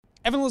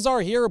Evan Lazar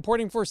here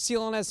reporting for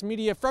CLNS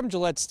Media from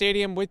Gillette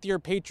Stadium with your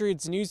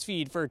Patriots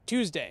newsfeed for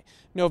Tuesday,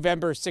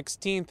 November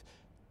 16th.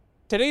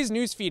 Today's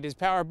newsfeed is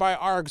powered by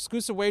our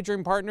exclusive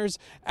wagering partners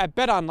at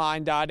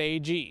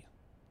betonline.ag.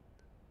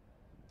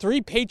 3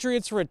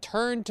 Patriots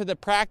returned to the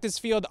practice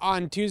field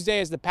on Tuesday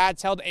as the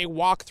Pats held a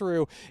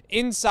walkthrough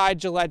inside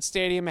Gillette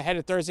Stadium ahead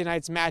of Thursday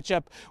night's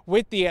matchup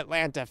with the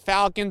Atlanta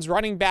Falcons.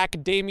 Running back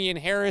Damien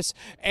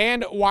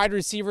and wide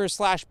receiver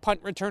 /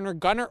 punt returner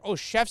Gunnar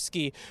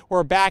Olszewski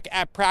were back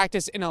at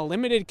practice in a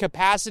limited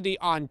capacity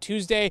on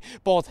Tuesday.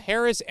 Both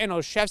Harris and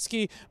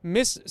Olszewski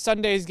missed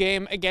Sunday's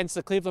game against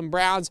the Cleveland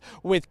Browns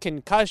with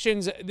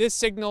concussions. This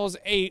signals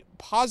a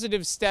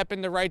positive step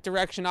in the right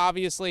direction,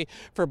 obviously,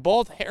 for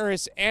both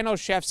Harris and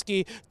Olszewski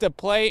to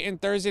play in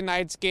Thursday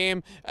night's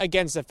game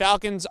against the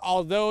Falcons.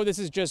 Although this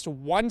is just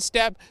one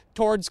step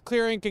towards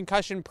clearing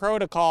concussion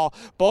protocol,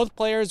 both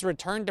players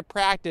returned to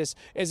practice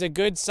is a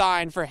good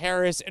sign for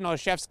Harris and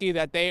Olszewski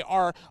that they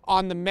are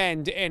on the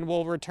mend and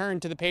will return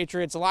to the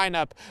Patriots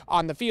lineup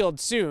on the field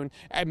soon,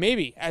 and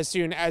maybe as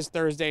soon as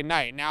Thursday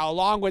night. Now,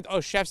 along with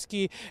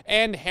Olszewski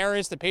and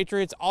Harris, the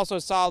Patriots also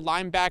saw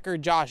linebacker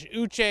Josh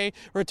Uche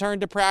return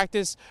to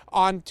practice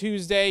on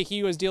Tuesday.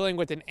 He was dealing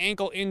with an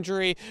ankle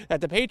injury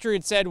that the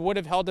Patriots said would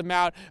have held him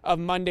out of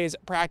Monday's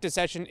practice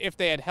session if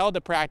they had held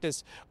a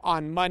practice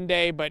on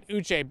Monday, but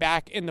Uche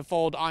back in the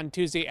fold on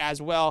Tuesday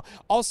as well,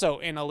 also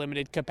in a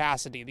limited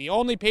capacity. The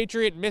only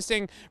Patriot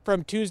missing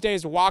from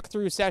Tuesday's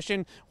walkthrough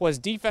session was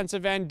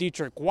defensive end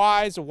Deatrich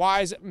Wise.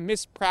 Wise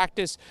missed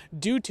practice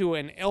due to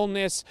an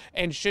illness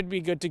and should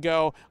be good to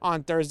go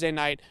on Thursday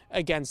night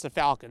against the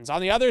Falcons. On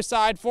the other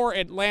side for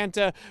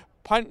Atlanta,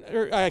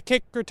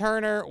 kick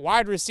returner,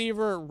 wide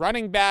receiver,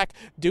 running back,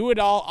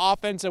 do-it-all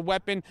offensive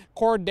weapon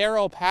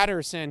Cordarrelle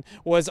Patterson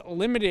was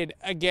limited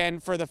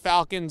again for the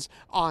Falcons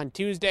on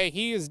Tuesday.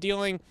 He is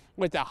dealing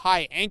with a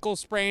high ankle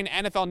sprain.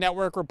 NFL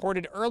Network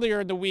reported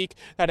earlier in the week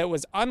that it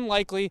was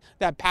unlikely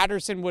that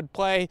Patterson would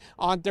play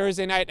on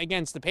Thursday night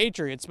against the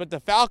Patriots, but the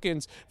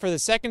Falcons, for the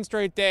second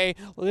straight day,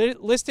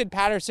 listed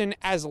Patterson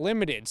as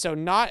limited, so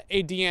not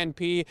a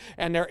DNP,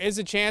 and there is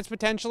a chance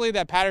potentially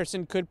that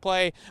Patterson could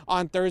play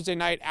on Thursday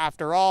night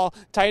after all.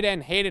 Tight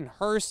end Hayden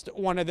Hurst,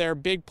 one of their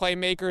big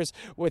playmakers,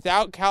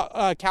 without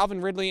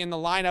Calvin Ridley in the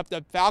lineup,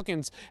 the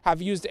Falcons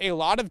have used a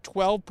lot of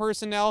 12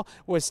 personnel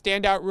with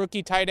standout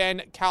rookie tight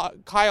end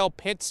Kyle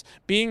Pitts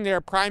being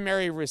their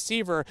primary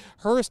receiver.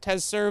 Hurst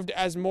has served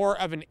as more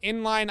of an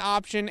inline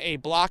option, a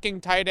blocking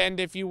tight end,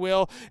 if you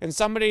will, and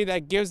somebody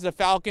that gives the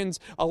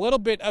Falcons a little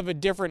bit of a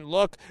different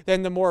look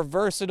than the more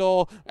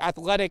versatile,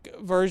 athletic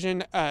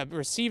version,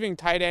 receiving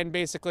tight end,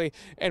 basically,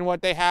 and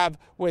what they have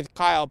with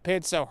Kyle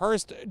Pitts. So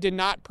Hurst did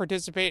not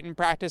participate in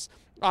practice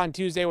on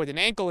Tuesday with an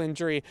ankle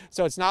injury,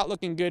 so it's not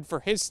looking good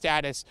for his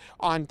status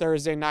on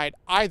Thursday night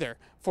either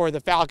for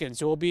the Falcons,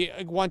 who will be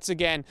once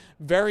again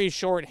very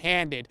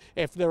short-handed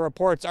if the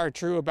reports are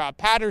true about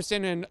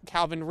Patterson and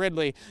Calvin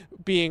Ridley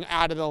being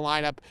out of the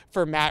lineup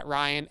for Matt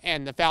Ryan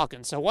and the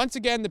Falcons. So once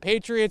again, the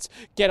Patriots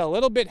get a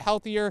little bit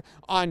healthier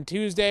on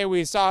Tuesday.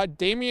 We saw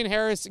Damien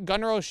Harris,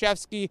 Gunnar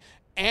Olszewski,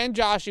 and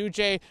Josh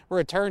Uche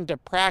return to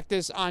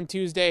practice on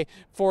Tuesday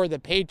for the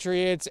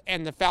Patriots,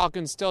 and the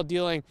Falcons still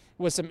dealing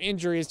with some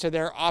injuries to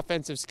their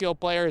offensive skill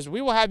players. We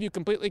will have you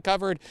completely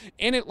covered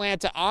in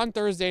Atlanta on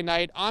Thursday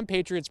night on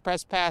Patriots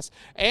Press Pass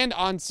and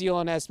on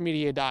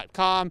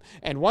clnsmedia.com.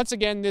 And once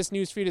again, this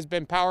newsfeed has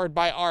been powered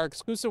by our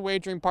exclusive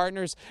wagering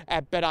partners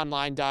at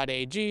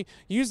betonline.ag.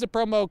 Use the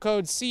promo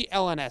code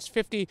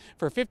CLNS50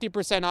 for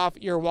 50% off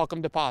your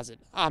welcome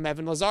deposit. I'm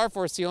Evan Lazar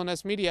for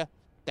CLNS Media.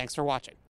 Thanks for watching.